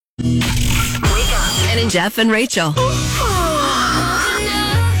And Jeff and Rachel.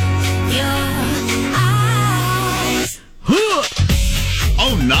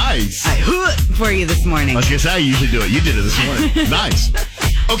 Oh, nice. I hoot for you this morning. I was going to say, I usually do it. You did it this morning. Nice.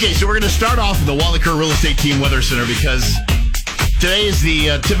 Okay, so we're going to start off with the Wallaker Real Estate Team Weather Center because today is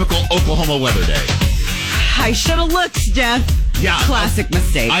the typical Oklahoma weather day. I should have looked, Jeff. Yeah. Classic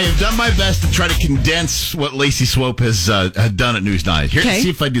mistake. I have done my best to try to condense what Lacey Swope has had done at News 9. Here,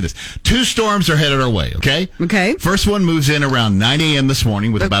 see if I do this. 2 storms are headed our way, okay? Okay. First one moves in around 9 a.m. this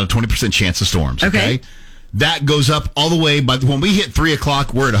morning with about a 20% chance of storms, okay? That goes up all the way. But when we hit 3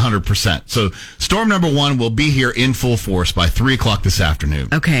 o'clock, we're at 100%. So storm number 1 will be here in full force by 3 o'clock this afternoon.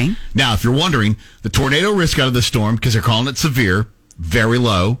 Okay. Now, if you're wondering, the tornado risk out of the storm, because they're calling it severe, very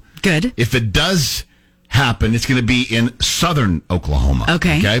low. Good. If it does happen, it's going to be in southern Oklahoma.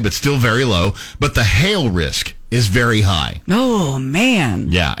 Okay, but still very low. But the hail risk is very high. Oh, man.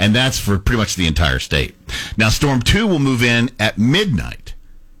 Yeah, and that's for pretty much the entire state. Now, Storm 2 will move in at midnight.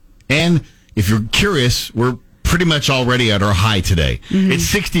 And if you're curious, we're pretty much already at our high today. Mm-hmm. It's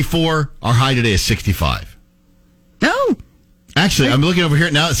 64. Our high today is 65. Oh. Actually, I'm looking over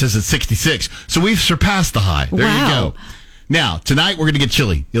here now. It says it's 66. So we've surpassed the high. There you go. Now, tonight we're going to get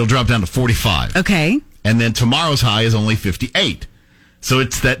chilly. It'll drop down to 45. Okay. And then tomorrow's high is only 58. So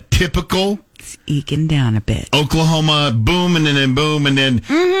it's that typical... It's eking down a bit. Oklahoma, boom, and then boom, and then...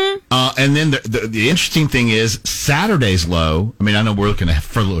 Mm-hmm. And then the interesting thing is Saturday's low. I mean, I know we're looking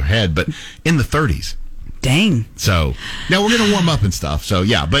further ahead, but in the 30s. Dang. So, now we're going to warm up and stuff. So,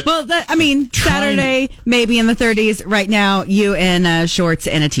 yeah. But well, Saturday, maybe in the 30s. Right now, you in shorts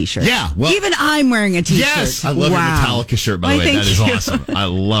and a T-shirt. Yeah. Well, even I'm wearing a T-shirt. Yes. I love your Metallica shirt, by the way. That is awesome. I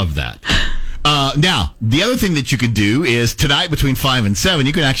love that. Now, the other thing that you could do is tonight between 5 and 7,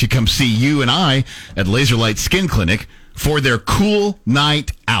 you can actually come see you and I at Laser Light Skin Clinic for their cool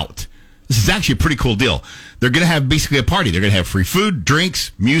night out. This is actually a pretty cool deal. They're going to have basically a party. They're going to have free food,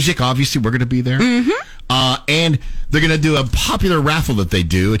 drinks, music. Obviously, we're going to be there. Mm-hmm. And they're going to do a popular raffle that they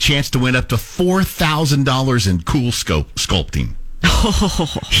do, a chance to win up to $4,000 in cool sculpting. Oh,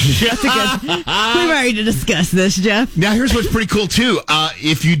 that's a good. We're ready to discuss this, Jeff. Now, here's what's pretty cool, too.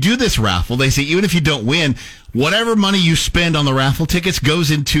 If you do this raffle, they say even if you don't win, whatever money you spend on the raffle tickets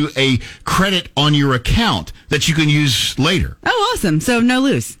goes into a credit on your account that you can use later. Oh, awesome. So no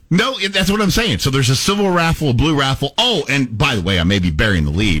lose. No, that's what I'm saying. So there's a silver raffle, a blue raffle. Oh, and by the way, I may be burying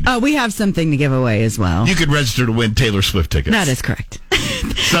the lead. Oh, we have something to give away as well. You could register to win Taylor Swift tickets. That is correct.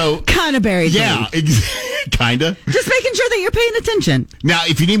 So kind of buried. Yeah, kind of. Just making sure that you're paying attention. Now,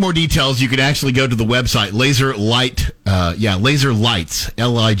 if you need more details, you can actually go to the website laserlights,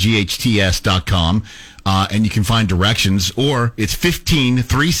 LIGHTS.com, and you can find directions. Or it's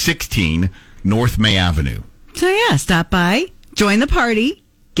 15316 North May Avenue. So yeah, stop by, join the party,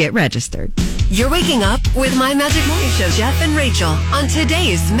 get registered. You're waking up with My Magic Morning Show, Jeff and Rachel, on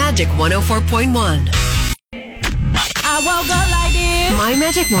today's Magic 104.1. I woke up like this. My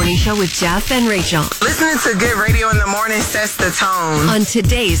Magic Morning Show with Jeff and Rachel. Listening to good radio in the morning sets the tone. On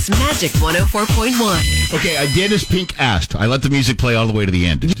today's Magic 104.1. Okay, I did as Pink asked. I let the music play all the way to the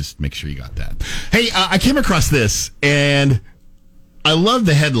end. Just make sure you got that. Hey, I came across this, and I love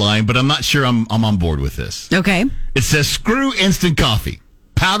the headline, but I'm not sure I'm on board with this. Okay. It says, screw instant coffee.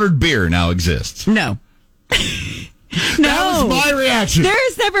 Powdered beer now exists. No. No. That was my reaction.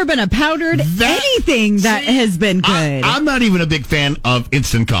 There's never been a powdered anything that has been good. I'm not even a big fan of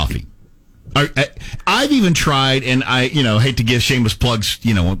instant coffee. I've even tried, and I hate to give shameless plugs,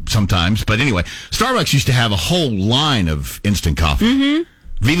 sometimes, but anyway, Starbucks used to have a whole line of instant coffee. Mm-hmm.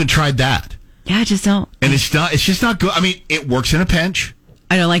 I've even tried that. Yeah, I just don't. And it's just not good. I mean, it works in a pinch.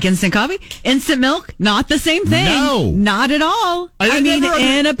 I don't like instant coffee. Instant milk, not the same thing. No. Not at all. I mean,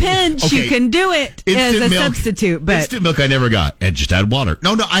 in a pinch, you can do it as a substitute. But instant milk I never got. And just add water.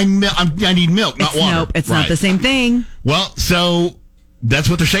 No, I need milk, not water. Nope, it's not the same thing. Well, so that's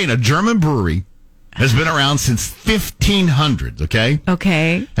what they're saying. A German brewery has been around since 1500s, okay?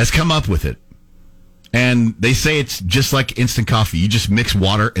 Okay. Has come up with it. And they say it's just like instant coffee. You just mix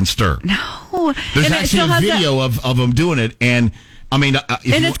water and stir. No. There's actually a video of them doing it, and I mean,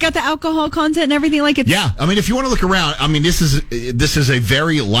 and it's got the alcohol content and everything like it. Yeah, I mean, if you want to look around, I mean, this is a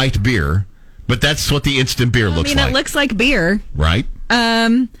very light beer, but that's what the instant beer looks like. I mean, it looks like beer, right?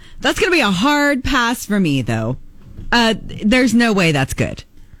 That's going to be a hard pass for me, though. There's no way that's good.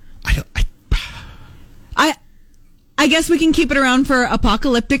 I guess we can keep it around for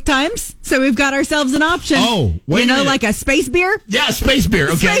apocalyptic times. So we've got ourselves an option. Oh, wait a minute. Like a space beer? Yeah, space beer.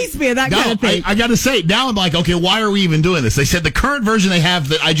 Okay. Space beer, that kind of thing. I got to say, now I'm like, okay, why are we even doing this? They said the current version they have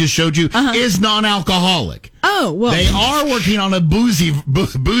that I just showed you is non-alcoholic. Oh, well. They are working on a boozy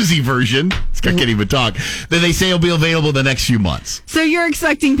version. I can't even talk. That they say will be available in the next few months. So you're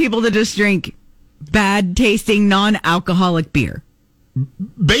expecting people to just drink bad tasting non-alcoholic beer?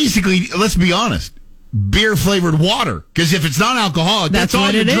 Basically, let's be honest. Beer flavored water. Because if it's non-alcoholic, that's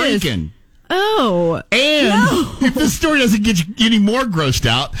all you're drinking. Oh. And if this story doesn't get you any more grossed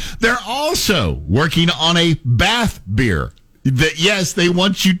out, they're also working on a bath beer that, yes, they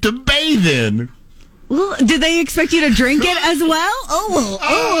want you to bathe in. Well, did they expect you to drink it as well?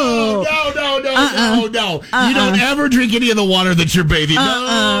 No. You don't ever drink any of the water that you're bathing.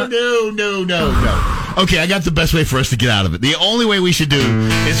 No. Okay, I got the best way for us to get out of it. The only way we should do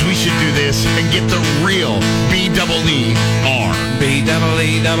is we should do this and get the real B-double-E-R.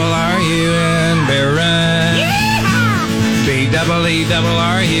 B-double-E-double-R-U-N, beer run. Yeah!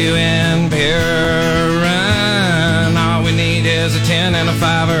 B-double-E-double-R-U-N, beer run. All we need is a 10 and a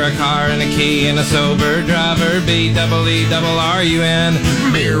 5 or a car and a key and a sober driver.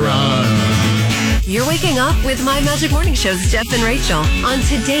 B-double-E-double-R-U-N, beer run. You're waking up with My Magic Morning Show's Jeff and Rachel on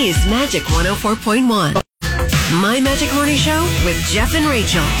today's Magic 104.1. My Magic Morning Show with Jeff and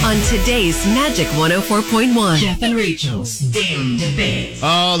Rachel on today's Magic 104.1. Jeff and Rachel's Daily Debate.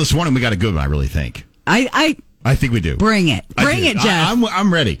 Oh, this morning we got a good one, I really think. I think we do. Bring it. Bring it, Jeff.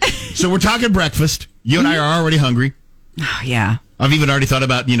 I'm ready. So we're talking breakfast. You and I are already hungry. Oh, yeah. I've even already thought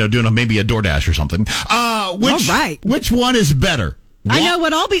about, doing maybe a DoorDash or something. All right. Which one is better? I know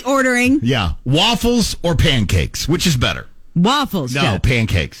what I'll be ordering. Yeah. Waffles or pancakes? Which is better? Waffles, No, Jeff.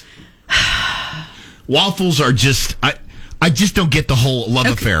 Pancakes. Waffles are just... I just don't get the whole love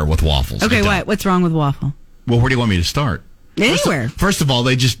affair with waffles. Okay, what's wrong with waffle? Well, where do you want me to start? Anywhere. First of all,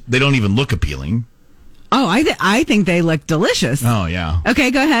 they don't even look appealing. Oh, I think they look delicious. Oh, yeah. Okay,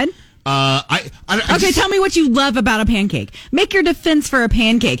 go ahead. Tell me what you love about a pancake. Make your defense for a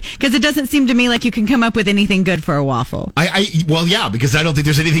pancake, because it doesn't seem to me like you can come up with anything good for a waffle. Well, yeah, because I don't think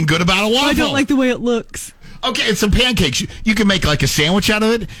there's anything good about a waffle. I don't like the way it looks. Okay, it's some pancakes. You can make like a sandwich out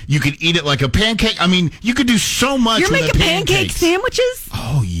of it. You can eat it like a pancake. I mean, you could do so much You're with making pancake sandwiches?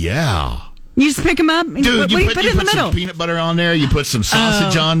 Oh, yeah. You just pick them up? Dude, what do you put in the middle? Some peanut butter on there. You put some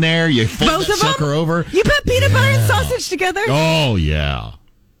sausage on there. You fold Both that of them? sucker over. You put peanut butter and sausage together? Oh, yeah.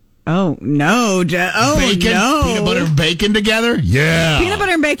 Oh, no. Bacon? No. Peanut butter and bacon together? Yeah. Peanut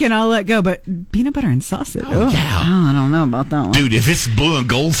butter and bacon, I'll let go, but peanut butter and sausage? Oh, yeah. Oh, I don't know about that one. Dude, if it's blue and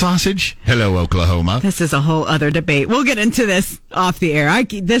gold sausage, hello, Oklahoma. This is a whole other debate. We'll get into this off the air.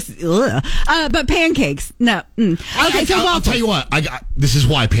 But pancakes, no. Okay, so I'll tell you what. This is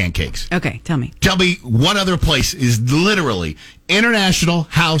why pancakes. Okay, tell me. Tell me what other place is literally International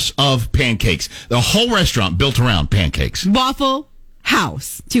House of Pancakes. The whole restaurant built around pancakes. Waffle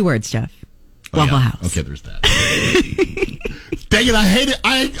House. 2 words, Jeff. Waffle House. Okay, there's that. Dang it, I hate it.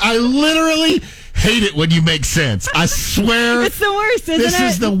 I literally hate it when you make sense. I swear. It's the worst, isn't it? This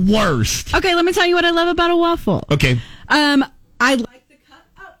is the worst. Okay, let me tell you what I love about a waffle. Okay. I like the cut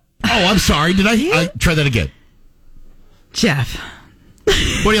up. Oh, I'm sorry. Did I try that again? Jeff.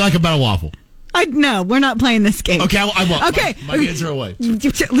 What do you like about a waffle? No, we're not playing this game. Okay, I won't. Okay. My hands are away. Keep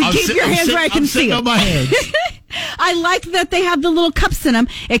your hands where I can see them. On my hands. I like that they have the little cups in them.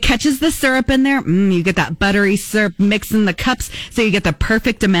 It catches the syrup in there. You get that buttery syrup mixed in the cups, so you get the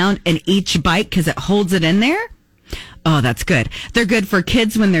perfect amount in each bite because it holds it in there. Oh, that's good. They're good for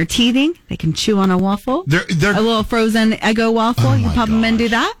kids when they're teething. They can chew on a waffle. They're a little frozen Eggo waffle. Oh, you pop them in, do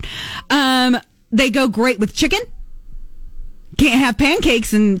that. They go great with chicken. Can't have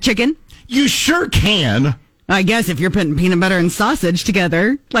pancakes and chicken. You sure can. I guess if you're putting peanut butter and sausage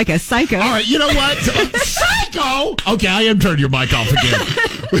together like a psycho. All right, you know what? Psycho! Okay, I am turning your mic off again.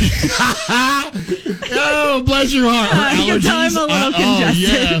 Oh, bless your heart. You can tell I'm a little congested.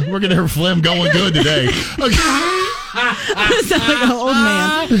 Oh, yeah, we're going to have phlegm going good today. Okay. I sound like an old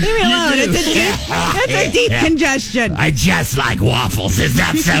man. Leave me alone. It's a deep congestion. I just like waffles. Is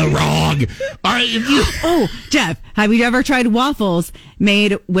that so wrong? All right. Oh, Jeff, have you ever tried waffles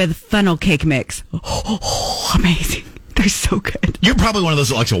made with funnel cake mix? Oh, amazing. They're so good. You're probably one of those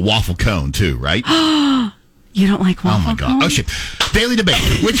that likes a waffle cone, too, right? You don't like waffle Oh, my God. cone? Oh, shit. Daily debate.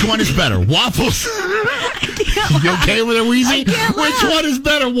 Which one is better? Waffles? You okay with it, Weezy? Which one is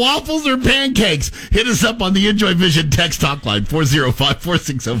better, waffles or pancakes? Hit us up on the Enjoy Vision text talk line,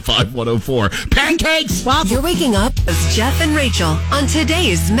 405-460-5104. Pancakes! You're waking up as Jeff and Rachel on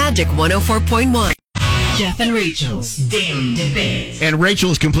today's Magic 104.1. Jeff and Rachel's Daily Debate. And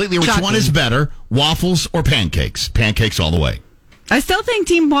Rachel is completely... Which one is better, waffles or pancakes? Pancakes all the way. I still think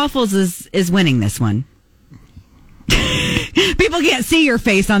Team Waffles is winning this one. People can't see your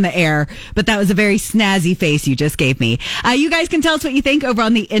face on the air, but that was a very snazzy face you just gave me. You guys can tell us what you think over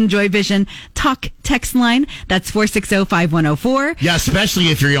on the Enjoy Vision Talk text line. That's 460-5104. Yeah, especially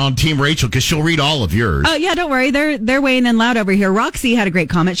if you're on Team Rachel, because she'll read all of yours. Oh, yeah, don't worry. They're weighing in loud over here. Roxy had a great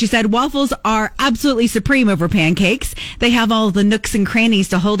comment. She said, waffles are absolutely supreme over pancakes. They have all the nooks and crannies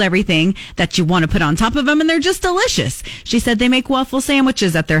to hold everything that you want to put on top of them, and they're just delicious. She said they make waffle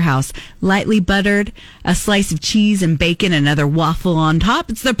sandwiches at their house. Lightly buttered, a slice of cheese and bacon, another waffle on top.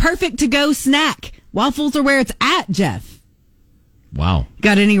 It's the perfect to-go snack. Waffles are where it's at, Jeff. Wow.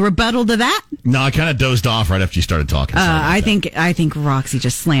 Got any rebuttal to that? No, I kind of dozed off right after you started talking. I think Roxy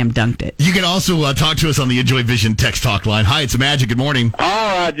just slam dunked it. You can also talk to us on the Enjoy Vision text talk line. Hi, it's Magic. Good morning. All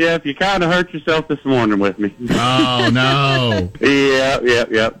right, Jeff, you kind of hurt yourself this morning with me. Oh, no.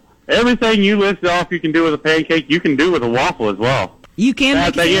 Yep. Everything you listed off you can do with a pancake, you can do with a waffle as well. You can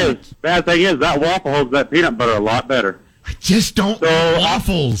Bad thing is, that waffle holds that peanut butter a lot better. I just don't like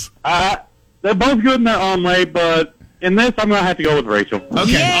waffles. They're both good in their own way, but in this, I'm going to have to go with Rachel.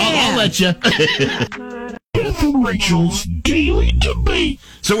 Okay, Yeah. I'll let you. Rachel's Daily Debate.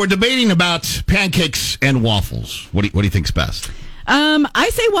 So we're debating about pancakes and waffles. What do you think's best? I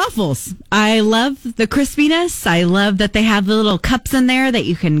say waffles. I love the crispiness. I love that they have the little cups in there that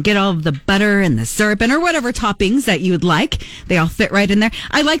you can get all of the butter and the syrup and or whatever toppings that you would like. They all fit right in there.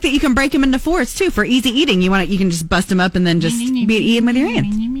 I like that you can break them into fours too for easy eating. You can just bust them up and then just eat them with your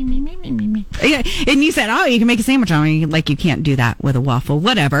hands. Yeah, and you said, you can make a sandwich on it. Like you can't do that with a waffle.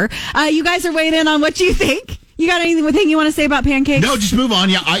 Whatever. You guys are weighing in on what you think. You got anything you want to say about pancakes? No, just move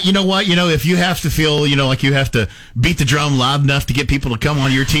on. Yeah, you know what? If you have to feel, like you have to beat the drum loud enough to get people to come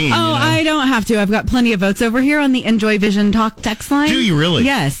on your team. I don't have to. I've got plenty of votes over here on the Enjoy Vision Talk text line. Do you really?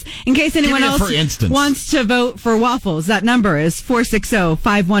 Yes. In case anyone else wants to vote for waffles, that number is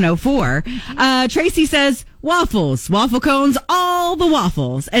 460-5104. Tracy says waffles, waffle cones, all the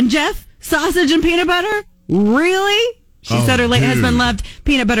waffles. And Jeff, sausage and peanut butter? Really? She said her late husband loved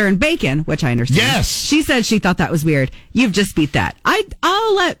peanut butter and bacon, which I understand. Yes. She said she thought that was weird. You've just beat that.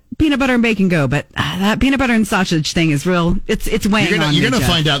 I'll let peanut butter and bacon go, but that peanut butter and sausage thing is real. It's weighing on me. You're going to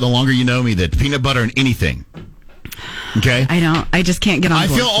find out the longer you know me that peanut butter and anything. Okay? I just can't get on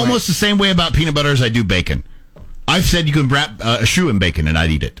board. I feel almost the same way about peanut butter as I do bacon. I've said you can wrap a shoe in bacon and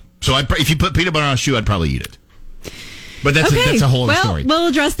I'd eat it. So if you put peanut butter on a shoe, I'd probably eat it. But that's a whole other story. We'll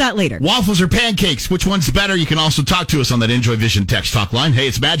address that later. Waffles or pancakes? Which one's better? You can also talk to us on that Enjoy Vision text talk line. Hey,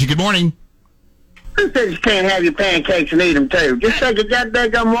 it's Magic. Good morning. Who says you can't have your pancakes and eat them too? Just take a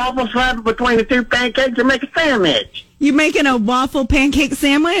goddamn waffle, slap it between the two pancakes, and make a sandwich. You making a waffle pancake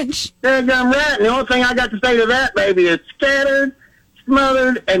sandwich? Daggum right. And the only thing I got to say to that, baby, is scattered,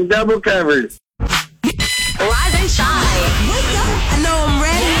 smothered, and double covered. Rise and shine. Wake up, I know I'm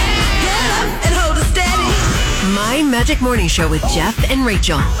ready. Get up and hold it steady. My Magic Morning Show with Jeff and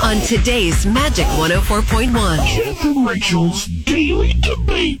Rachel on today's Magic 104.1. Jeff and Rachel's Daily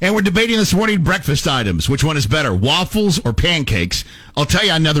Debate. And we're debating this morning breakfast items. Which one is better, waffles or pancakes? I'll tell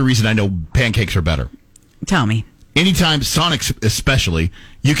you another reason I know pancakes are better. Tell me. Anytime, Sonic especially,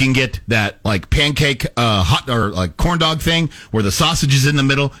 you can get that like pancake hot or like corn dog thing where the sausage is in the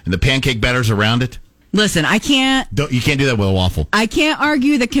middle and the pancake batter's around it. Listen, you can't do that with a waffle. I can't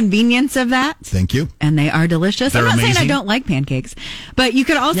argue the convenience of that. Thank you. And they are delicious. They're I'm not amazing. saying I don't like pancakes, but you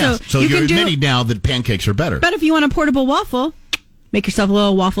could also. Yes. So you're admitting now that pancakes are better. But if you want a portable waffle, make yourself a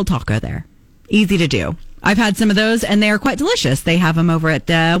little waffle taco there. Easy to do. I've had some of those, and they are quite delicious. They have them over at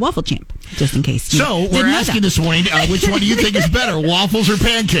Waffle Champ, just in case. So we're asking this morning, which one do you think is better, waffles or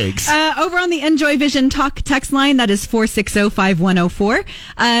pancakes? Over on the Enjoy Vision Talk text line, that is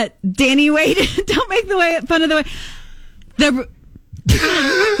 460-5104. Danny Wade, don't make fun of the way.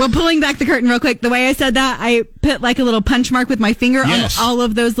 Well, pulling back the curtain real quick, the way I said that, I put like a little punch mark with my finger on all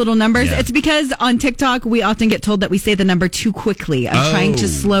of those little numbers. Yeah. It's because on TikTok, we often get told that we say the number too quickly. I'm trying to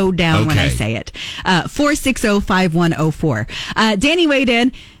slow down when I say it. 460-5104. Danny weighed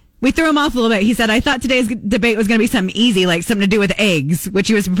in. We threw him off a little bit. He said, I thought today's debate was going to be something easy, like something to do with eggs, which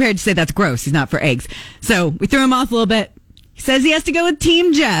he was prepared to say that's gross. He's not for eggs. So we threw him off a little bit. He says he has to go with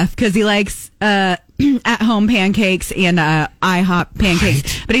Team Jeff because he likes at-home pancakes and IHOP pancakes.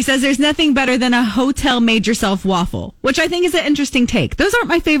 Right. But he says there's nothing better than a hotel made-yourself waffle, which I think is an interesting take. Those aren't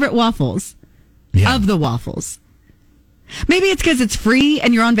my favorite waffles of the waffles. Maybe it's because it's free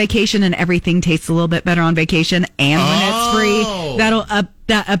and you're on vacation and everything tastes a little bit better on vacation. And when it's free,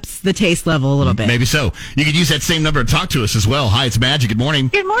 that ups the taste level a little bit. Maybe so. You could use that same number to talk to us as well. Hi, it's Magic. Good morning.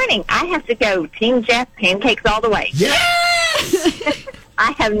 Good morning. I have to go Team Jeff, pancakes all the way. Yes!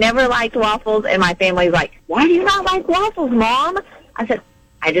 I have never liked waffles, and my family's like, why do you not like waffles, Mom? I said,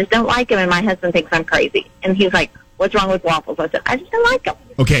 I just don't like them, and my husband thinks I'm crazy. And he's like, what's wrong with waffles? I said, I just don't like them.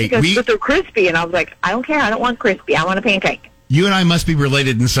 Okay. He goes, but they're crispy. And I was like, I don't care. I don't want crispy. I want a pancake. You and I must be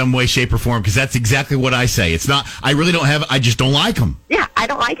related in some way, shape, or form, because that's exactly what I say. It's not, I really don't have, I just don't like them. Yeah, I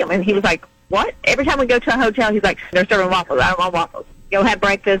don't like them. And he was like, what? Every time we go to a hotel, he's like, they're serving waffles. I don't want waffles. Go have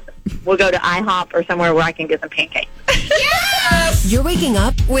breakfast. We'll go to IHOP or somewhere where I can get some pancakes. Yes! You're waking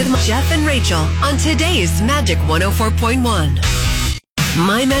up with Jeff and Rachel on today's Magic 104.1.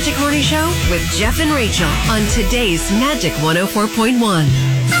 My Magic Morning Show with Jeff and Rachel on today's Magic 104.1.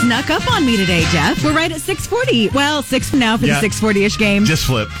 Snuck up on me today, Jeff. We're right at 6:40. Well, 6 now for the 6:40-ish game. Just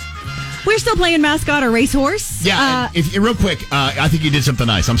flip. We're still playing mascot or racehorse. Yeah, real quick, I think you did something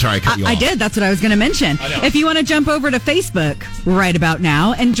nice. I'm sorry I cut you off. I did. That's what I was going to mention. If you want to jump over to Facebook right about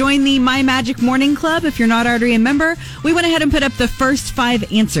now and join the My Magic Morning Club, if you're not already a member, we went ahead and put up the first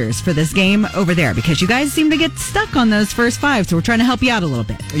 5 answers for this game over there because you guys seem to get stuck on those first 5, so we're trying to help you out a little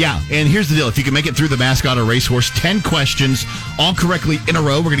bit. Yeah, and here's the deal. If you can make it through the mascot or racehorse, 10 questions, all correctly in a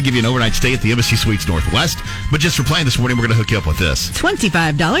row, we're going to give you an overnight stay at the Embassy Suites Northwest. But just for playing this morning, we're going to hook you up with this.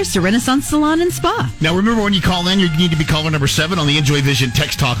 $25 to Renaissance Salon and Spa. Now, remember when you call in, you need to be caller number 7 on the Enjoy Vision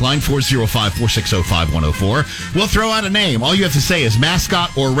text talk line, 405-460-5104. We'll throw out a name. All you have to say is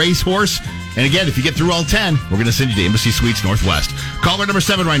mascot or racehorse. And again, if you get through all 10, we're going to send you to Embassy Suites Northwest. Caller number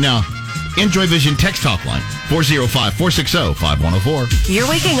 7 right now. Enjoy Vision text talk line, 405-460-5104. You're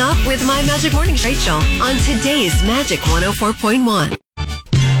waking up with My Magic Morning Show, Rachel, on today's Magic 104.1.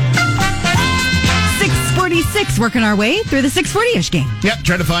 6:46, working our way through the 6:40-ish game. Yep,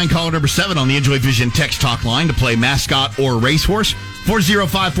 try to find caller number 7 on the Enjoy Vision text talk line to play mascot or racehorse,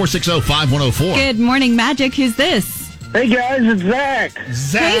 405-460-5104. Good morning, Magic. Who's this? Hey, guys, it's Zach. Hey,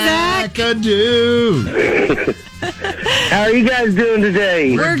 Zach. Dude. How are you guys doing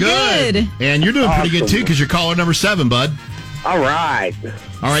today? We're good. And you're doing pretty good, too, because you're caller number 7, bud. All right.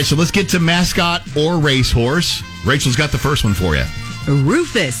 All right, so let's get to mascot or racehorse. Rachel's got the first one for you.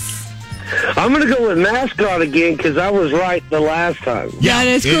 Rufus. I'm going to go with mascot again because I was right the last time. Yeah, that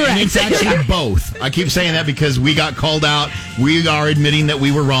is correct. And it's actually both. I keep saying that because we got called out. We are admitting that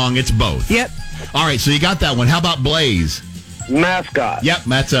we were wrong. It's both. Yep. All right, so you got that one. How about Blaze? Mascot. Yep,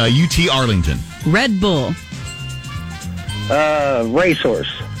 that's UT Arlington. Red Bull. Racehorse.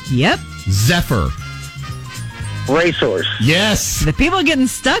 Yep. Zephyr. Racehorse. Yes. The people are getting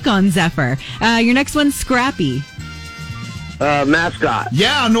stuck on Zephyr. Your next one's Scrappy. Mascot.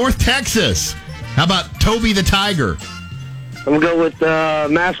 Yeah, North Texas. How about Toby the Tiger? I'm going to go with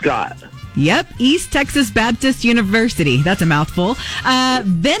mascot. Yep. East Texas Baptist University. That's a mouthful.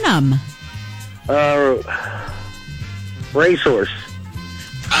 Venom. Racehorse.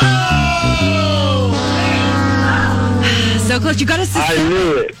 So close. You got us. I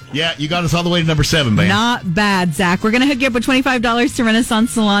knew it. Yeah, you got us all the way to number 7, man. Not bad, Zach. We're going to hook you up with $25 to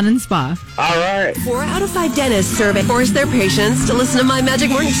Renaissance Salon and Spa. All right. 4 out of 5 dentists survey force their patients to listen to My Magic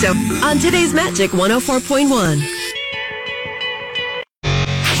Morning Show on today's Magic 104.1.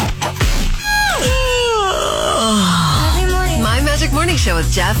 My Magic Morning Show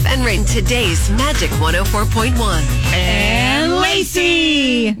with Jeff and Ray. Today's Magic 104.1. And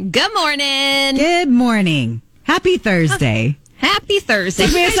Lacey. Good morning. Good morning. Happy Thursday. Happy Thursday.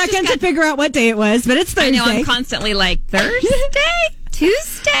 Took me a second to figure out what day it was, but it's Thursday. I know, I'm constantly like, Thursday?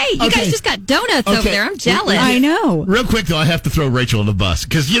 Tuesday? You guys just got donuts over there. I'm jealous. I know. Real quick, though, I have to throw Rachel on the bus.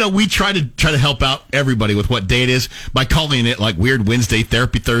 Because, we try to help out everybody with what day it is by calling it, like, Weird Wednesday,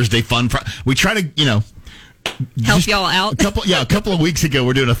 Therapy Thursday, Fun Friday. We try to, help y'all out. A couple of weeks ago,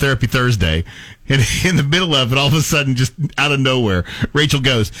 we're doing a Therapy Thursday. And in the middle of it, all of a sudden, just out of nowhere, Rachel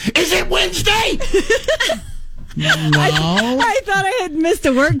goes, "Is it Wednesday?" No. I thought I had missed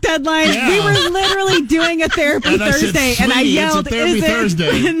a work deadline. Yeah. We were literally doing a Therapy Thursday, and I yelled, "Is it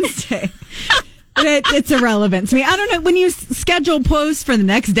Wednesday?" It's irrelevant to me. I don't know. When you schedule posts for the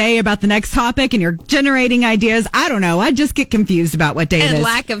next day about the next topic and you're generating ideas, I don't know. I just get confused about what day it is. And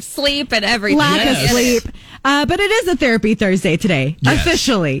lack of sleep and everything. Lack of sleep. But it is a Therapy Thursday today,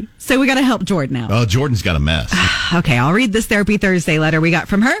 officially. So we got to help Jordan out. Oh, Jordan's got a mess. Okay, I'll read this Therapy Thursday letter we got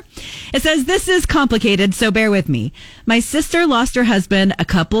from her. It says, "This is complicated, so bear with me. My sister lost her husband a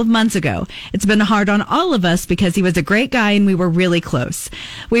couple of months ago. It's been hard on all of us because he was a great guy and we were really close.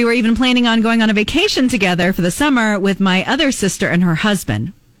 We were even planning on going on a vacation together for the summer with my other sister and her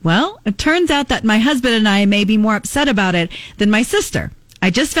husband. Well, it turns out that my husband and I may be more upset about it than my sister. I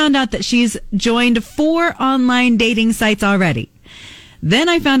just found out that she's joined 4 online dating sites already. Then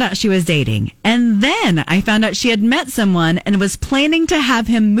I found out she was dating. And then I found out she had met someone and was planning to have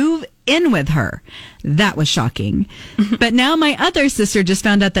him move in with her. That was shocking. But now my other sister just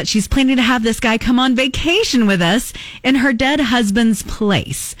found out that she's planning to have this guy come on vacation with us in her dead husband's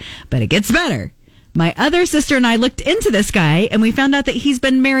place. But it gets better. My other sister and I looked into this guy, and we found out that he's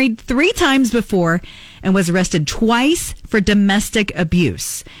been married 3 times before and was arrested twice for domestic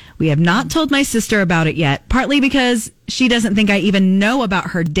abuse. We have not told my sister about it yet, partly because she doesn't think I even know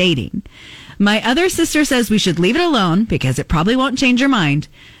about her dating. My other sister says we should leave it alone because it probably won't change her mind.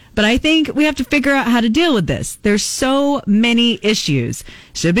 But I think we have to figure out how to deal with this. There's so many issues.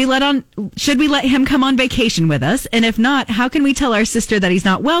 Should we let him come on vacation with us? And if not, how can we tell our sister that he's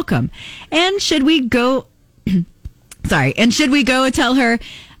not welcome? And should we go and tell her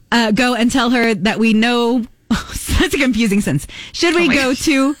that we know that's a confusing sentence. Should we go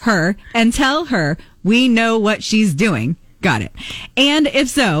to her and tell her we know what she's doing? Got it. And if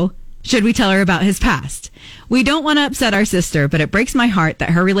so, should we tell her about his past? We don't want to upset our sister, but it breaks my heart that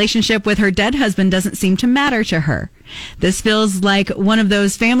her relationship with her dead husband doesn't seem to matter to her. This feels like one of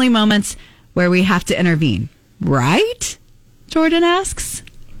those family moments where we have to intervene. Right? Jordan asks.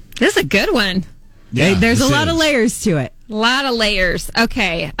 This is a good one. Yeah, there's a lot of layers to it. A lot of layers.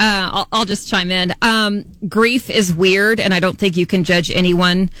 Okay, I'll just chime in. Grief is weird, and I don't think you can judge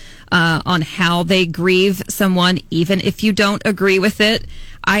anyone on how they grieve someone, even if you don't agree with it.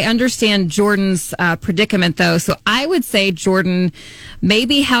 I understand Jordan's predicament, though. So I would say, Jordan,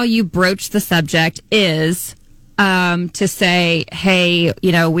 maybe how you broach the subject is to say, hey,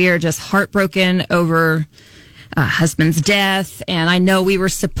 we are just heartbroken over husband's death. And I know we were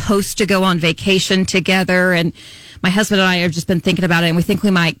supposed to go on vacation together. And my husband and I have just been thinking about it. And we think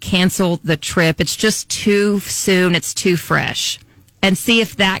we might cancel the trip. It's just too soon. It's too fresh. And see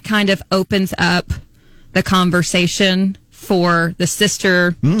if that kind of opens up the conversation for the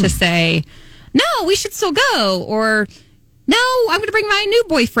sister to say, no, we should still go, or no, I'm going to bring my new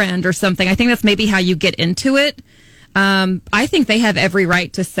boyfriend or something. I think that's maybe how you get into it. I think they have every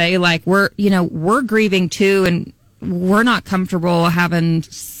right to say, like, we're grieving too, and we're not comfortable having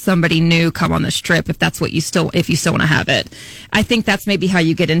somebody new come on this trip if you still want to have it. I think that's maybe how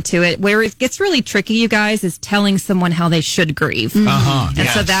you get into it. Where it gets really tricky, you guys, is telling someone how they should grieve. And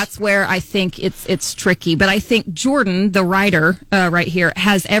so that's where I think it's tricky. But I think Jordan, the writer right here,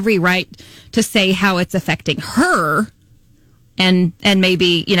 has every right to say how it's affecting her. And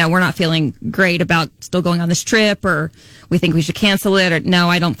maybe, we're not feeling great about still going on this trip, or we think we should cancel it, or no,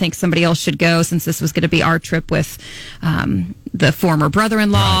 I don't think somebody else should go since this was going to be our trip with the former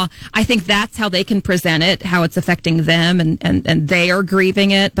brother-in-law. Right. I think that's how they can present it, how it's affecting them, and they are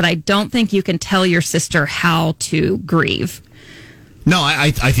grieving it. But I don't think you can tell your sister how to grieve. No,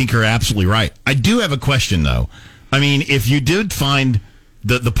 I think you're absolutely right. I do have a question, though. I mean, if you did find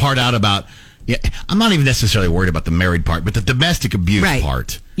the part out about... Yeah, I'm not even necessarily worried about the married part, but the domestic abuse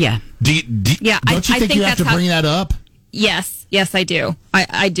part. Yeah. Don't you think you have to bring that up? Yes, I do.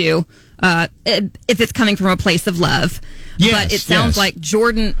 I do. If it's coming from a place of love. Yes, but it sounds like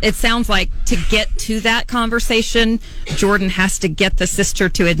Jordan, it sounds like to get to that conversation, Jordan has to get the sister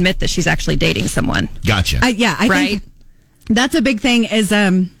to admit that she's actually dating someone. Gotcha. I think that's a big thing is...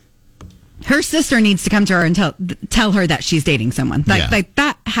 her sister needs to come to her and tell her that she's dating someone. Like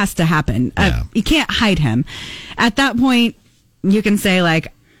that has to happen. You can't hide him. At that point, you can say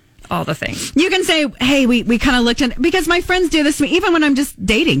like all the things. You can say, hey, we kind of looked in, because my friends do this to me, even when I'm just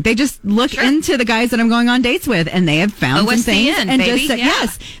dating. They just look into the guys that I'm going on dates with, and they have found some things. And baby. Just say,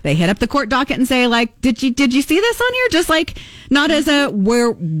 yes, they hit up the court docket and say, like, did you see this on here? Just like, not as a,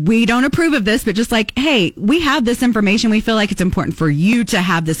 we don't approve of this, but just like, hey, we have this information. We feel like it's important for you to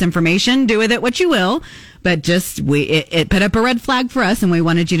have this information. Do with it what you will. But just, it put up a red flag for us, and we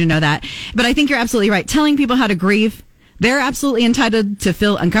wanted you to know that. But I think you're absolutely right. Telling people how to grieve, they're absolutely entitled to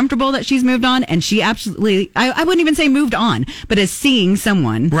feel uncomfortable that she's moved on, and she absolutely, I wouldn't even say moved on, but is seeing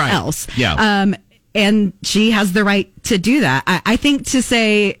someone else. Yeah. And she has the right to do that. I think to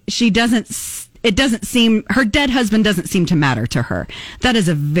say it doesn't seem, her dead husband doesn't seem to matter to her. That is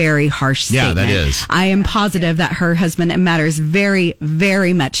a very harsh statement. Yeah, that is. I am positive that her husband matters very,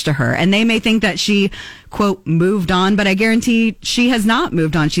 very much to her. And they may think that she, quote, moved on, but I guarantee she has not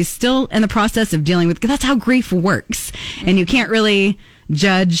moved on. She's still in the process of dealing with, that's how grief works. And you can't really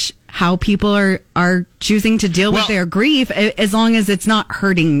judge how people are choosing to deal with their grief as long as it's not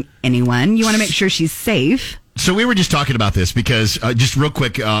hurting anyone. You want to make sure she's safe. So we were just talking about this because, just real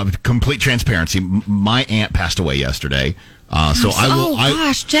quick, complete transparency. My aunt passed away yesterday.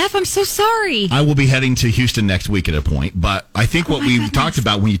 Gosh, Jeff, I'm so sorry. I will be heading to Houston next week at a point. But I think what we've talked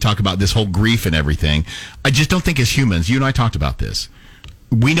about when you talk about this whole grief and everything, I just don't think as humans, you and I talked about this.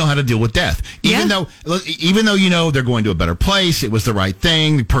 we know how to deal with death. Even though they're going to a better place, it was the right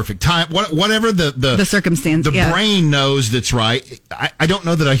thing, the perfect time, whatever the circumstance. The brain knows that's right. I don't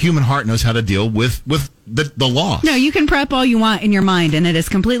know that a human heart knows how to deal with the loss. No, you can prep all you want in your mind, and it is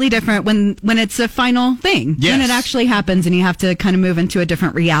completely different when it's a final thing. Yes. When it actually happens, and you have to kind of move into a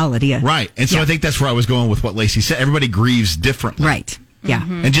different reality. Right. And so I think that's where I was going with what Lacey said. Everybody grieves differently. Right. Yeah.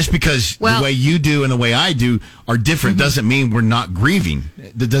 Mm-hmm. And just because the way you do and the way I do are different doesn't mean we're not grieving.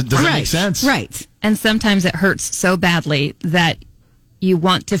 Does that make sense? Right. And sometimes it hurts so badly that you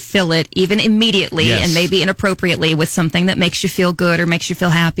want to fill it even immediately and maybe inappropriately with something that makes you feel good or makes you feel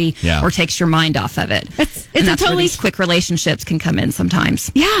happy or takes your mind off of it. It's and a that's totally where these quick relationships can come in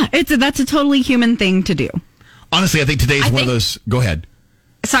sometimes. Yeah, that's a totally human thing to do. Honestly, I think today's one of those. Go ahead.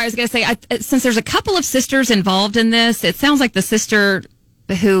 Sorry, I was going to say, since there's a couple of sisters involved in this, it sounds like the sister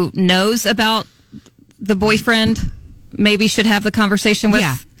who knows about the boyfriend maybe should have the conversation with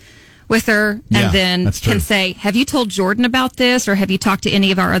her and then can say, have you told Jordan about this, or have you talked to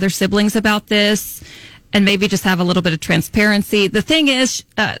any of our other siblings about this? And maybe just have a little bit of transparency. The thing is,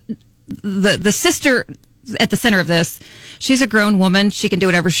 the sister at the center of this, she's a grown woman. She can do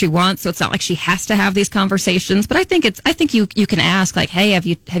whatever she wants, so it's not like she has to have these conversations. But I think you can ask, like, hey, have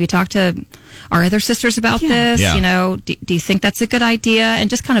you talked to our other sisters about this? Yeah. You know, do you think that's a good idea? And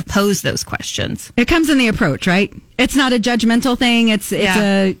just kind of pose those questions. It comes in the approach, right? It's not a judgmental thing. It's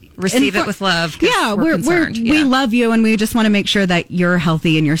a receive it with love. Yeah, we love you, and we just want to make sure that you're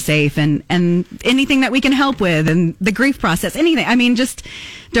healthy and you're safe, and anything that we can help with, and the grief process, anything. I mean, just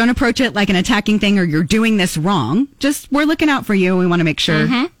don't approach it like an attacking thing or you're doing this wrong. Just we're looking out for you. We want to make sure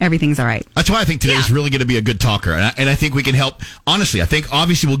everything's all right. That's why I think today's really going to be a good talker, and I think we can help. Honestly, I think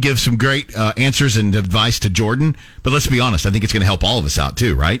obviously we'll give some great answers and advice to Jordan, but let's be honest, I think it's going to help all of us out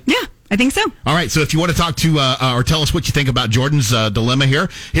too, right? Yeah. I think so. All right, so if you want to talk to or tell us what you think about Jordan's dilemma here,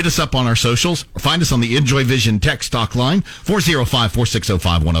 hit us up on our socials or find us on the Enjoy Vision text talk line,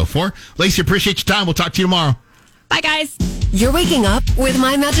 405-460-5104. Lacey, appreciate your time. We'll talk to you tomorrow. Bye, guys. You're waking up with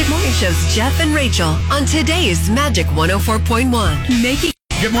My Magic Morning Show's Jeff and Rachel on today's Magic 104.1.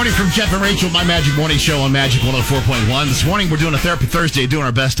 Good morning from Jeff and Rachel, My Magic Morning Show on Magic 104.1. This morning we're doing a Therapy Thursday, doing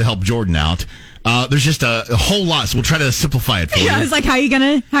our best to help Jordan out. There's just a whole lot, so we'll try to simplify it for you. Yeah, I was like, how are you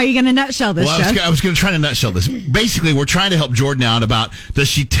gonna nutshell this, Jeff? I was going to try to nutshell this. Basically, we're trying to help Jordan out about, does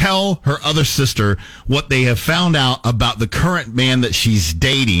she tell her other sister what they have found out about the current man that she's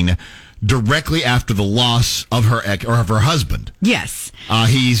dating directly after the loss of her husband? Yes.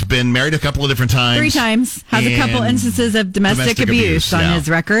 He's been married a couple of different times. 3 times. Has a couple instances of domestic abuse on his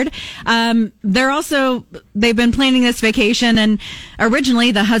record. They've been planning this vacation, and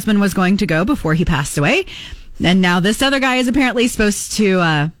originally the husband was going to go before he passed away. And now this other guy is apparently supposed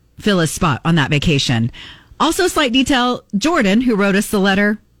to fill his spot on that vacation. Also, slight detail, Jordan, who wrote us the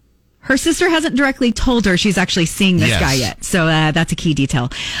letter, her sister hasn't directly told her she's actually seeing this guy yet. So that's a key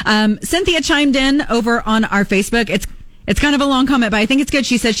detail. Cynthia chimed in over on our Facebook. It's kind of a long comment, but I think it's good.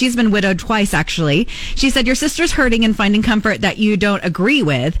 She said she's been widowed twice, actually. She said, your sister's hurting and finding comfort that you don't agree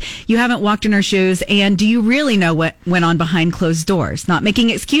with. You haven't walked in her shoes, and do you really know what went on behind closed doors? Not making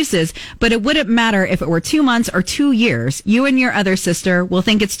excuses, but it wouldn't matter if it were 2 months or 2 years. You and your other sister will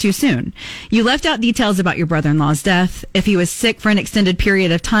think it's too soon. You left out details about your brother-in-law's death. If he was sick for an extended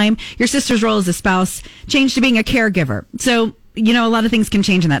period of time, your sister's role as a spouse changed to being a caregiver. So, a lot of things can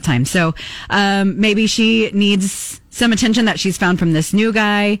change in that time. So maybe she needs some attention that she's found from this new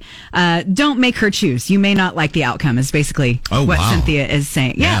guy. Don't make her choose. You may not like the outcome is basically what Cynthia is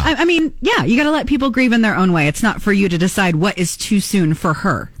saying. Yeah. I mean, you got to let people grieve in their own way. It's not for you to decide what is too soon for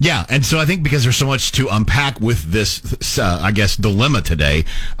her. Yeah. And so I think because there's so much to unpack with this, dilemma today,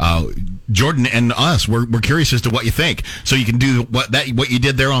 Jordan and us, we're curious as to what you think. So you can do what you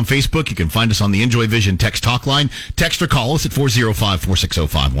did there on Facebook. You can find us on the Enjoy Vision text talk line. Text or call us at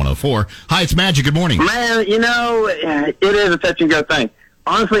 405-460-5104. Hi, it's Magic. Good morning. Man, it is a touch and go thing.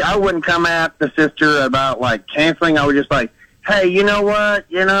 Honestly, I wouldn't come at the sister about canceling. I would just hey, you know what?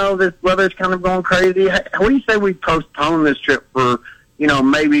 This weather's kind of going crazy. Hey, what do you say we postpone this trip for,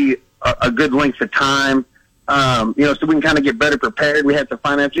 maybe a good length of time? So we can kind of get better prepared. We have to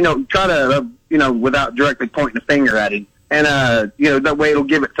finance, try to, without directly pointing the finger at him. And, that way it'll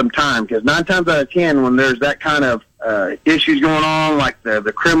give it some time. Because 9 times out of 10, when there's that kind of issues going on, like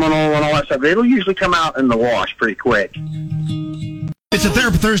the criminal and all that stuff, it'll usually come out in the wash pretty quick. It's a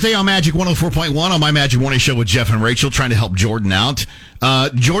Therapy Thursday on Magic 104.1 on My Magic Morning Show with Jeff and Rachel, trying to help Jordan out.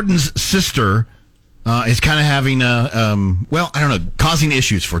 Jordan's sister is kind of having, causing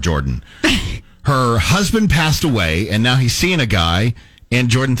issues for Jordan. Her husband passed away, and now he's seeing a guy, and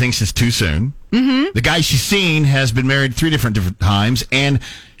Jordan thinks it's too soon. Mm-hmm. The guy she's seen has been married 3 different times and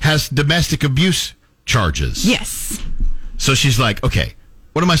has domestic abuse charges. Yes. So she's like, okay,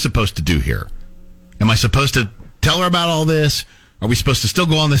 what am I supposed to do here? Am I supposed to tell her about all this? Are we supposed to still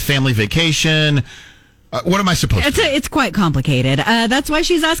go on this family vacation? What am I supposed to do? It's quite complicated. That's why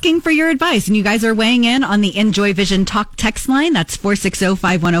she's asking for your advice. And you guys are weighing in on the Enjoy Vision Talk text line. That's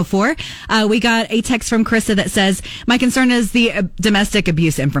 460-5104. We got a text from Krista that says, my concern is the domestic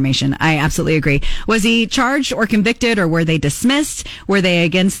abuse information. I absolutely agree. Was he charged or convicted, or were they dismissed? Were they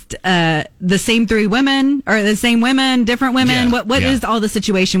against the same 3 women, or the same women, different women? Yeah, What is all the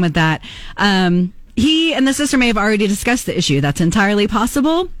situation with that? He and the sister may have already discussed the issue. That's entirely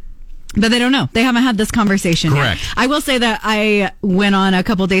possible. But they don't know. They haven't had this conversation Correct. yet. I will say that I went on a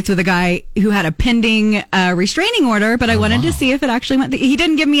couple dates with a guy who had a pending restraining order, but I wanted to see if it actually went. He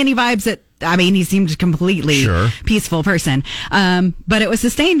didn't give me any vibes that, he seemed completely peaceful person. But it was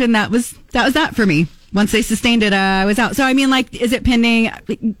sustained, and that was that for me. Once they sustained it, I was out. So, is it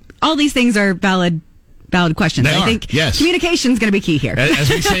pending? All these things are valid questions. I think communication is going to be key here. As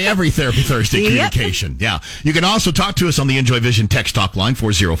we say every Therapy Thursday, communication. Yeah. You can also talk to us on the Enjoy Vision text talk line,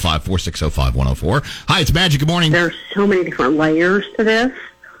 405-460-5104. Hi, it's Magic. Good morning. There's so many different layers to this.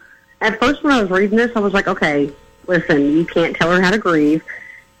 At first, when I was reading this, I was like, okay, listen, you can't tell her how to grieve.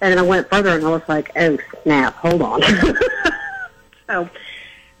 And then I went further, and I was like, oh, snap, hold on. So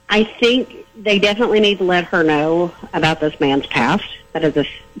I think they definitely need to let her know about this man's past. That is a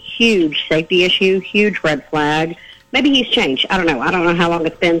huge safety issue, huge red flag. Maybe he's changed. I don't know. I don't know how long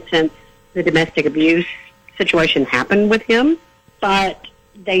it's been since the domestic abuse situation happened with him. But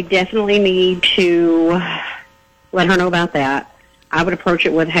they definitely need to let her know about that. I would approach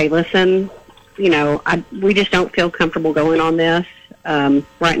it with, hey, listen, we just don't feel comfortable going on this.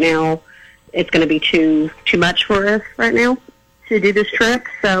 Right now, it's going to be too much for us right now to do this trip,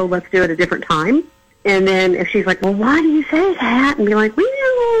 so let's do it a different time. And then if she's like, well, why do you say that? And be like, we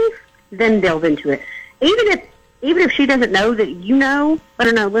know. Then delve into it. Even if she doesn't know that you know, let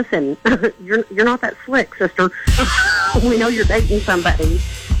her know, listen, you're not that slick, sister. We know you're dating somebody,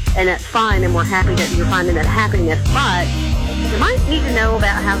 and that's fine, and we're happy that you're finding that happiness, but you might need to know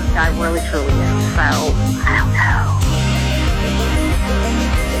about how this guy really truly is. So, I don't know.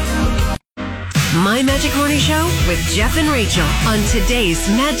 My Magic Morning Show with Jeff and Rachel on today's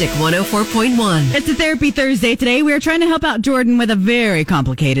Magic 104.1. It's a Therapy Thursday today. We are trying to help out Jordan with a very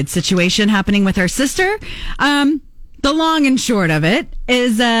complicated situation happening with her sister. The long and short of it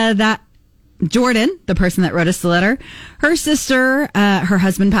is that Jordan, the person that wrote us the letter, her sister, her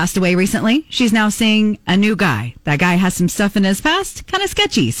husband passed away recently. She's now seeing a new guy. That guy has some stuff in his past, kind of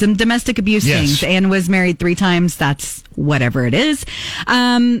sketchy, some domestic abuse things, and was married 3 times. That's whatever it is.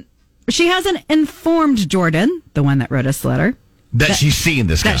 She hasn't informed Jordan, the one that wrote us the letter, that she's seeing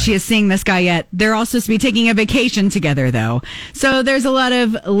this guy. That she is seeing this guy yet. They're all supposed to be taking a vacation together, though. So there's a lot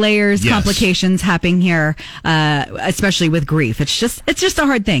of layers, complications happening here, especially with grief. It's just a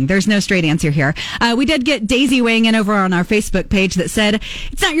hard thing. There's no straight answer here. We did get Daisy weighing in over on our Facebook page that said,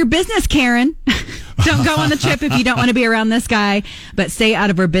 it's not your business, Karen. Don't go on the trip if you don't want to be around this guy, but stay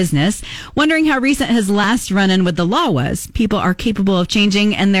out of her business. Wondering how recent his last run-in with the law was. People are capable of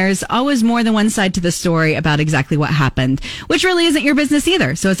changing, and there's always more than one side to the story about exactly what happened, which really isn't your business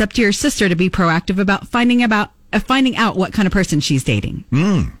either. So it's up to your sister to be proactive about finding out what kind of person she's dating.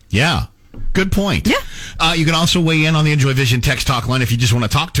 Yeah. Good point. Yeah. You can also weigh in on the Enjoy Vision text talk line if you just want to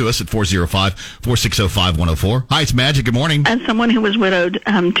talk to us at 405-460-5104. Hi, it's Magic. Good morning. As someone who was widowed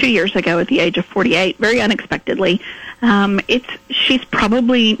 2 years ago at the age of 48, very unexpectedly, she's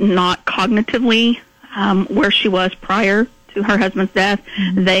probably not cognitively where she was prior to her husband's death.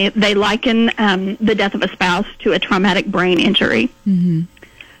 Mm-hmm. They liken the death of a spouse to a traumatic brain injury. Mm-hmm.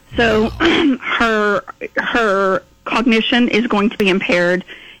 So her cognition is going to be impaired.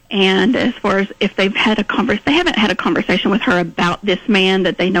 And as far as if they've had they haven't had a conversation with her about this man,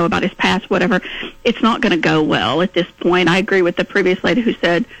 that they know about his past, whatever, it's not going to go well at this point. I agree with the previous lady who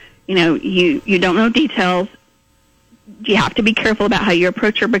said, you don't know details. You have to be careful about how you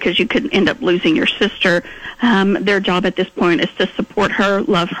approach her because you could end up losing your sister. Their job at this point is to support her,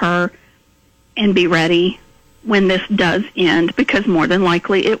 love her, and be ready when this does end, because more than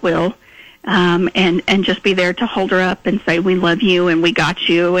likely it will. And just be there to hold her up and say, we love you and we got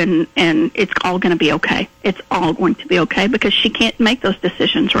you, and it's all going to be okay. It's all going to be okay, because she can't make those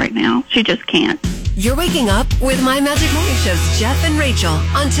decisions right now. She just can't. You're waking up with My Magic Morning Show's Jeff and Rachel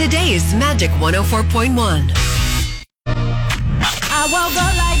on today's Magic 104.1. I woke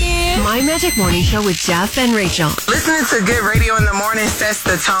up like this. My Magic Morning Show with Jeff and Rachel. Listening to good radio in the morning sets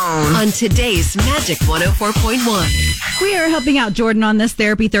the tone. On today's Magic 104.1. We are helping out Jordan on this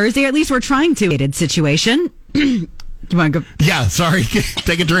Therapy Thursday, or at least we're trying to. Situation. You want to go? Yeah, sorry.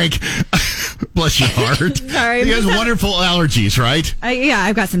 Take a drink. Bless your heart. Sorry. He has wonderful allergies, right?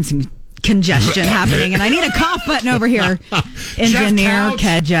 I've got some congestion happening, and I need a cough button over here. Engineer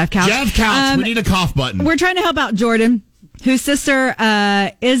Jeff Couch. Jeff Couch, we need a cough button. We're trying to help out Jordan, whose sister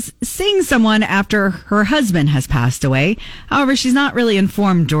is seeing someone after her husband has passed away. However, she's not really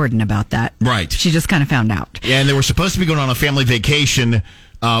informed Jordan about that. Right. She just kind of found out. And they were supposed to be going on a family vacation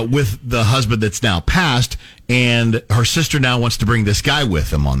with the husband that's now passed, and her sister now wants to bring this guy with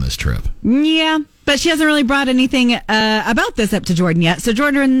them on this trip. Yeah, but she hasn't really brought anything about this up to Jordan yet. So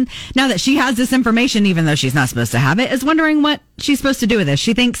Jordan, now that she has this information, even though she's not supposed to have it, is wondering what she's supposed to do with this.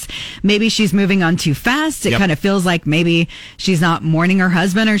 She thinks maybe she's moving on too fast. It kind of feels like maybe she's not mourning her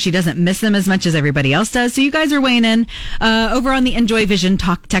husband, or she doesn't miss him as much as everybody else does. So you guys are weighing in over on the Enjoy Vision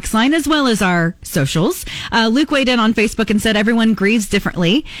Talk text line, as well as our socials. Luke weighed in on Facebook and said everyone grieves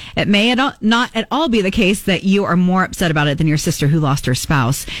differently. It may not at all be the case that you are more upset about it than your sister who lost her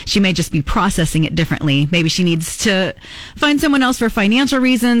spouse. She may just be processing it differently. Maybe she needs to find someone else for financial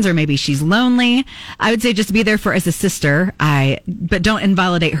reasons, or maybe she's lonely. I would say just be there for as a sister, but don't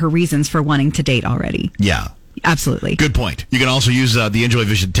invalidate her reasons for wanting to date already. Yeah. Absolutely. Good point. You can also use the Enjoy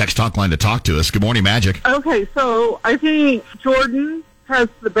Vision text talk line to talk to us. Good morning, Magic. Okay, so I think Jordan has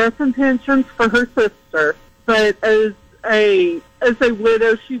the best intentions for her sister, but as a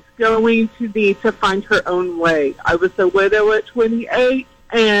widow, she's going to need to find her own way. I was a widow at 28,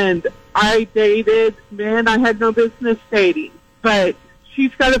 and I dated men I had no business dating. But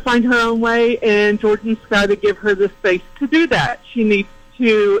she's got to find her own way, and Jordan's got to give her the space to do that. She needs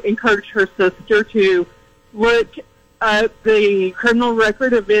to encourage her sister to look at the criminal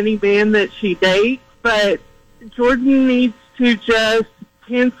record of any man that she dates, but Jordan needs to just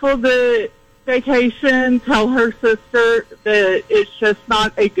cancel the vacation, tell her sister that it's just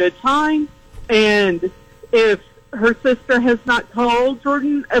not a good time, and if her sister has not told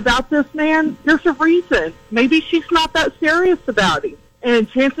Jordan about this man, there's a reason. Maybe she's not that serious about him, and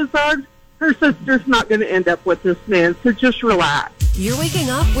chances are her sister's not going to end up with this man, so just relax. You're waking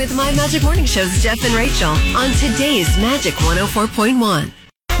up with My Magic Morning Show's Jeff and Rachel on today's Magic 104.1.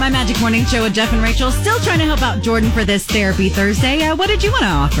 My Magic Morning Show with Jeff and Rachel, still trying to help out Jordan for this Therapy Thursday. What did you want to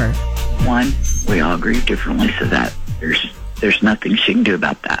offer? One, we all grieve differently, so that there's nothing she can do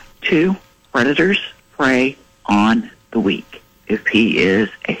about that. Two, predators prey on the weak. If he is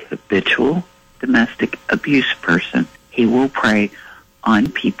a habitual domestic abuse person, he will prey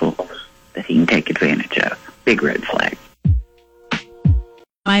on people that he can take advantage of. Big red flag.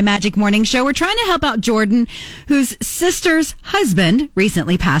 My Magic Morning Show, we're trying to help out Jordan, whose sister's husband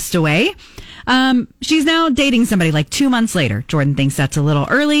recently passed away. She's now dating somebody like 2 months later. Jordan thinks that's a little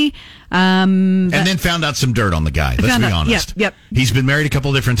early. And then found out some dirt on the guy. Let's be honest. Yep. He's been married a couple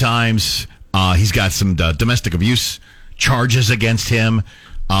of different times. He's got some domestic abuse charges against him.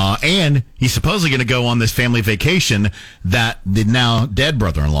 And he's supposedly going to go on this family vacation that the now dead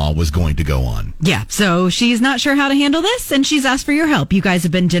brother-in-law was going to go on. Yeah, so she's not sure how to handle this, and she's asked for your help. You guys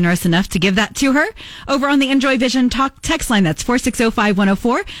have been generous enough to give that to her. Over on the Enjoy Vision Talk text line, that's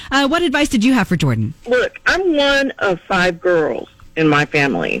 4605104. What advice did you have for Jordan? Look, I'm one of 5 girls in my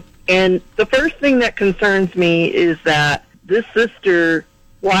family, and the first thing that concerns me is that this sister,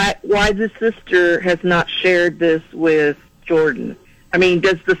 why this sister has not shared this with Jordan. I mean,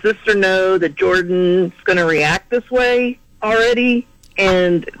 does the sister know that Jordan's going to react this way already,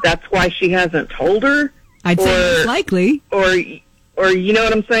 and that's why she hasn't told her? I'd say it's likely. Or you know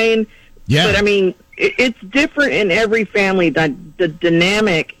what I'm saying? Yeah. But, I mean, it's different in every family. The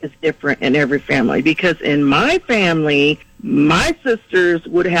dynamic is different in every family, because in my family, my sisters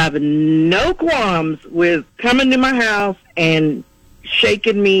would have no qualms with coming to my house and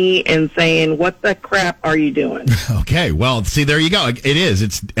shaking me and saying, "What the crap are you doing?" Okay, well, see, there you go. It is.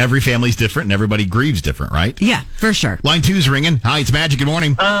 It's every family's different and everybody grieves different, right? Yeah, for sure. Line 2's ringing. Hi, it's Magic. Good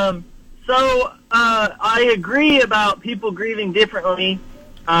morning. I agree about people grieving differently,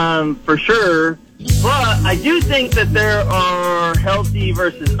 for sure. But I do think that there are healthy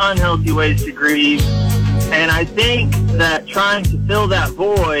versus unhealthy ways to grieve. And I think that trying to fill that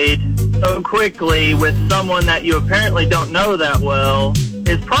void so quickly with someone that you apparently don't know that well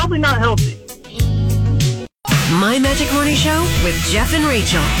is probably not healthy. My Magic Morning Show with Jeff and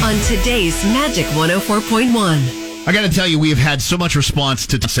Rachel on today's Magic 104.1. I got to tell you, we have had so much response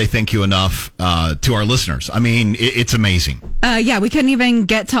to say thank you enough to our listeners. I mean, it's amazing. Yeah, we couldn't even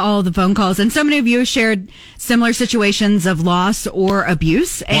get to all the phone calls. And so many of you shared similar situations of loss or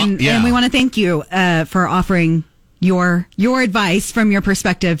abuse. And we want to thank you for offering your advice from your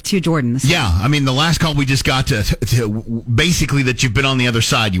perspective to Jordan. Yeah, I mean, the last call we just got to basically that you've been on the other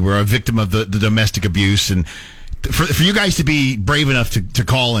side. You were a victim of the domestic abuse, and for you guys to be brave enough to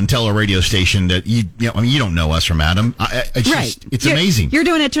call and tell a radio station that you don't know us from Adam. It's amazing. You're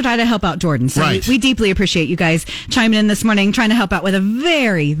doing it to try to help out Jordan. So we deeply appreciate you guys chiming in this morning, trying to help out with a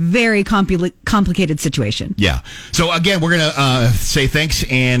very, very complicated situation. Yeah. So again, we're going to say thanks,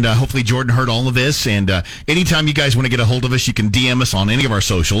 and hopefully Jordan heard all of this. And anytime you guys want to get a hold of us, you can DM us on any of our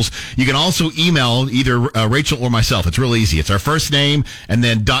socials. You can also email either Rachel or myself. It's real easy. It's our first name and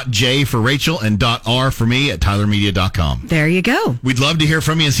then .j for Rachel and .r for me at tylermedia.com. There you go. We'd love to hear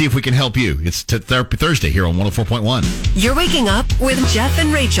from you and see if we can help you. It's Therapy Thursday here on 104.1. You're waking up with Jeff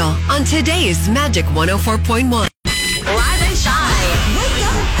and Rachel on today's Magic 104.1. Rise and shine. Wake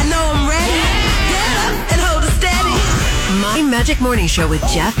up. I know I'm ready. Get up and hold it steady. My Magic Morning Show with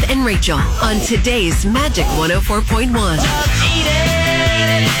Jeff and Rachel on today's Magic 104.1. Eat it.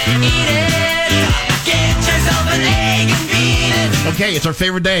 Get yourself an egg and beat it. Okay, it's our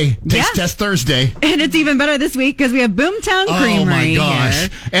favorite day. Taste Test Thursday. And it's even better this week because we have Boomtown Creamery. Oh, my gosh. Here.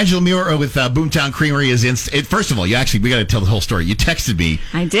 Angela Muir with Boomtown Creamery is in. First of all, we got to tell the whole story. You texted me.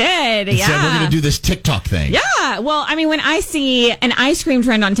 I did, and said we're going to do this TikTok thing. Yeah. Well, I mean, when I see an ice cream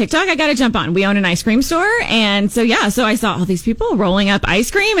trend on TikTok, I got to jump on. We own an ice cream store. And so I saw all these people rolling up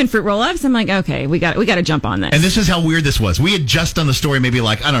ice cream and fruit roll-ups. I'm like, okay, we got to jump on this. And this is how weird this was. We had just done the story maybe 3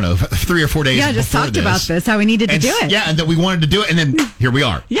 or 4 days before Yeah, just talked about this, how we needed to do it. Yeah, and that we wanted to do it, and then here we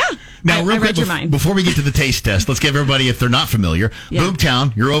are. Yeah. Now, real quick, before we get to the taste test, let's give everybody, if they're not familiar,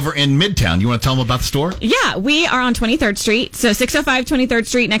 Boomtown, you're over in Midtown. You want to tell them about the store? Yeah, we are on 23rd Street, so 605 23rd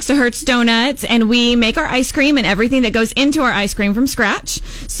Street next to Hertz Donuts, and we make our ice cream and everything that goes into our ice cream from scratch.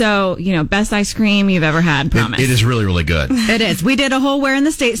 So, best ice cream you've ever had, promise. It is really, really good. It is. We did a whole Where in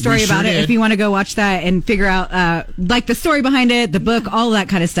the State story about it. If you want to go watch that and figure out, the story behind it, the book, all that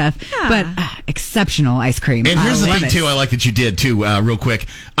kind of stuff. Yeah. But exceptional ice cream. And here's the thing, too, I like that you did, too, real quick.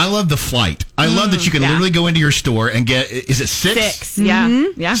 I love the flight. I love that you can literally go into your store and get, is it 6? 6,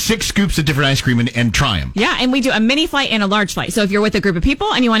 yeah. 6 scoops of different ice cream and try them. Yeah, and we do a mini flight and a large flight. So if you're with a group of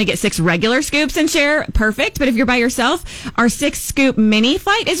people and you want to get 6 regular scoops and share, perfect. But if you're by yourself, our 6-scoop mini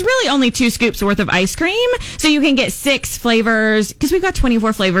flight is really only 2 scoops worth of ice cream. So you can get 6 flavors, because we've got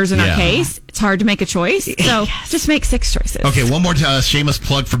 24 flavors in our case. It's hard to make a choice. So just make 6 choices. Okay, one more shameless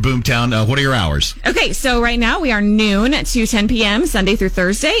plug for Boomtown. What are your hours? Okay, so right now we are noon to 10 p.m. Sunday through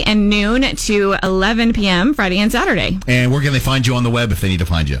Thursday, and noon to 11 p.m. Friday and Saturday. And where can they find you on the web if they need to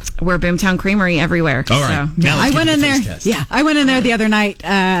find you? We're Boomtown Creamery everywhere. All right. So. Now I went in there. Yeah, I went in there the other night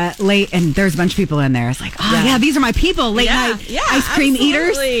late, and there's a bunch of people in there. It's like, these are my people, late night ice cream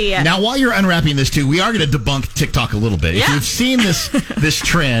eaters. Now, while you're unwrapping this too, we are going to debunk TikTok a little bit. If you've seen this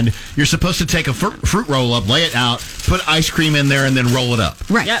trend, you're supposed to take a fruit roll up, lay it out, put ice cream in there, and then roll it up.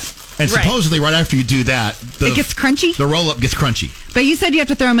 Right. Yep. And supposedly, right after you do that, it gets crunchy. The roll up gets crunchy. But you said you have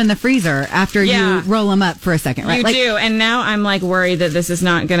to throw them in the freezer after you roll them up for a second, right? You do, and now I'm worried that this is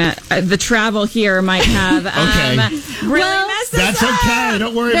not gonna. The travel here might have really messed us That's up. okay.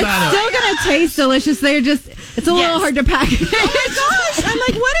 Don't worry about it. It's still gonna taste delicious. It's a little hard to pack. Oh my gosh! I'm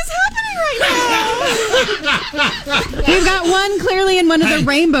like, what is happening right now? We've got one clearly in one of the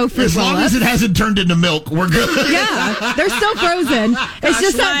rainbow fruit As long as it hasn't turned into milk, we're good. Yeah, they're still frozen. It's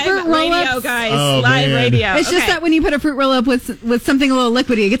just that fruit roll up, radio, guys. Live radio. It's just that when you put a fruit roll up with something a little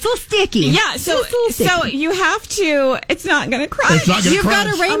liquidy, it gets a little sticky. Yeah, so you have to. It's not going to crunch. It's not going to You've crunch.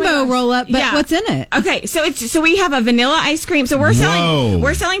 got a rainbow roll up, but what's in it? Okay, so we have a vanilla ice cream. So we're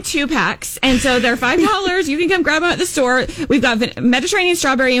selling 2 packs, and so they're $5. You can come grab them at the store. We've got Mediterranean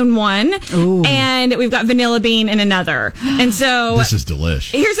strawberry in one, and we've got vanilla bean in another. And so this is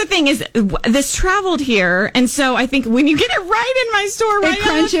delish. Here's the thing: is this traveled here, and so I think when you get it right in my store, right it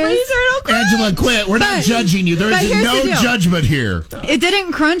crunches. out of the freezer, it'll crunch. Angela, quit. We're not judging you. There is no judgment here. It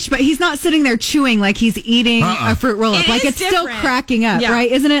didn't crunch, but he's not sitting there chewing like he's eating a fruit roll up. It's still cracking up,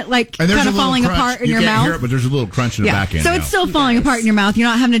 right? Isn't it kind of falling apart in your mouth? You can't hear it, but there's a little crunch in the back end. So it's still falling apart in your mouth. You're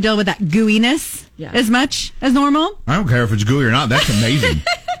not having to deal with that gooiness as much as normal. I don't care if it's gooey or not. That's amazing.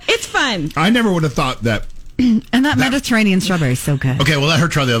 It's fun. I never would have thought that. And that Mediterranean strawberry is so good. Okay, well, let her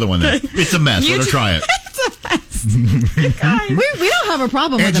try the other one then. It's a mess. Let her try it. It's a mess. We don't have a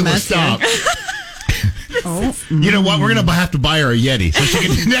problem with a mess. Stop. You know what? We're going to have to buy her a Yeti. So she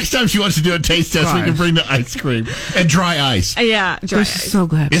can, next time she wants to do a taste test, we can bring the ice cream and dry ice. Yeah, dry ice. So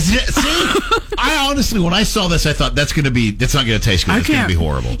good. Isn't it? See? I honestly, when I saw this, I thought that's not going to taste good. It's going to be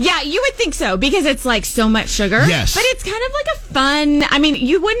horrible. Yeah, you would think so because it's so much sugar. Yes. But it's kind of like a fun,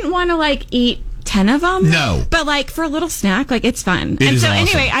 you wouldn't want to eat 10 of them. No. But like for a little snack, like it's fun. It and is so awesome.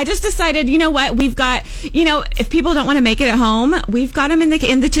 anyway, I just decided, you know what? We've got, if people don't want to make it at home, we've got them in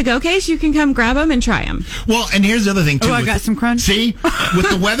the to-go case. You can come grab them and try them. Well, and here's the other thing, too. Oh, I got some crunch. See? With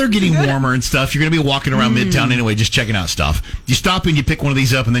the weather getting warmer and stuff, you're going to be walking around Midtown anyway, just checking out stuff. You stop and you pick one of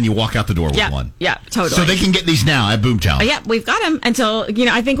these up, and then you walk out the door with one. Yeah, totally. So they can get these now at Boomtown. Yeah, we've got them until,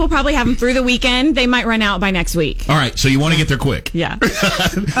 I think we'll probably have them through the weekend. They might run out by next week. All right, so you want to get there quick. Yeah.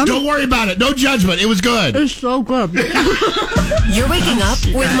 Don't worry about it. No judgment. It was good. It's so good. You're waking up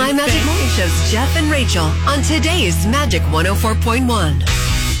with My Magic Morning Show's Jeff and Rachel on today's Magic 104.1.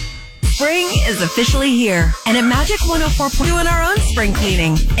 Spring is officially here, and at Magic 104, doing our own spring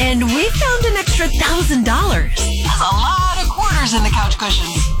cleaning. And we found an extra $1,000. That's a lot of quarters in the couch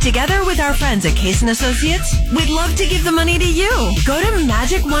cushions. Together with our friends at Case & Associates, we'd love to give the money to you. Go to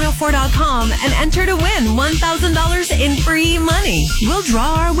magic104.com and enter to win $1,000 in free money. We'll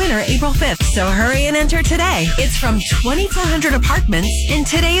draw our winner April 5th, so hurry and enter today. It's from 2,500 apartments in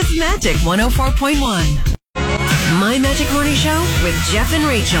today's Magic 104.1. My Magic Morning Show with Jeff and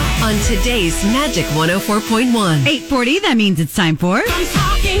Rachel on today's Magic 104.1. 8:40, that means it's time for... Well,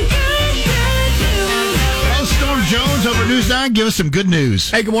 Storm Jones over News 9, give us some good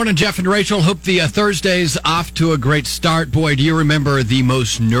news. Hey, good morning, Jeff and Rachel. Hope the Thursday's off to a great start. Boy, do you remember the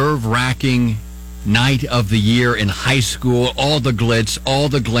most nerve-wracking night of the year in high school? All the glitz, all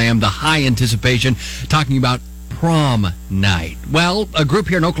the glam, the high anticipation, talking about prom night. Well, a group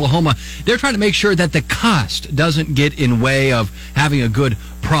here in Oklahoma, they're trying to make sure that the cost doesn't get in way of having a good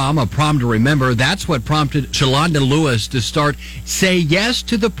prom, a prom to remember. That's what prompted Shalonda Lewis to start Say Yes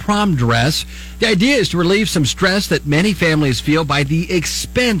to the Prom Dress. The idea is to relieve some stress that many families feel by the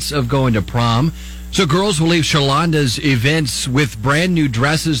expense of going to prom. So girls will leave Shalonda's events with brand new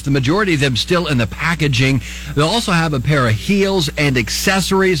dresses, the majority of them still in the packaging. They'll also have a pair of heels and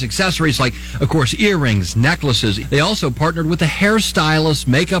accessories like, of course, earrings, necklaces. They also partnered with a hairstylist,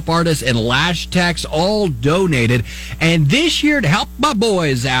 makeup artist, and lash techs, all donated. And this year, to help my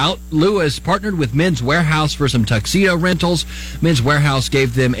boys out, Lewis partnered with Men's Warehouse for some tuxedo rentals. Men's Warehouse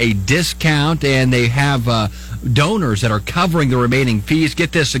gave them a discount, and they have donors that are covering the remaining fees.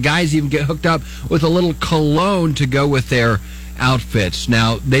 Get this, the guys even get hooked up with a little cologne to go with their outfits.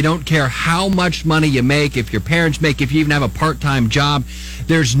 Now, they don't care how much money you make, if your parents make, if you even have a part-time job.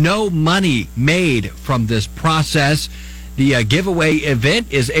 There's no money made from this process. The giveaway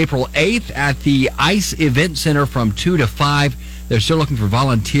event is April 8th at the ICE Event Center from 2 to 5. They're still looking for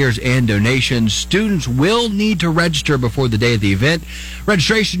volunteers and donations. Students will need to register before the day of the event.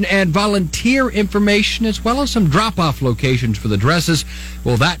 Registration and volunteer information, as well as some drop-off locations for the dresses,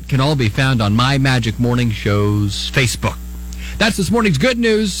 well, that can all be found on My Magic Morning Show's Facebook. That's this morning's good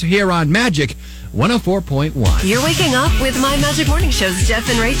news here on Magic 104.1. You're waking up with My Magic Morning Show's Jeff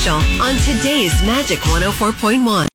and Rachel on today's Magic 104.1.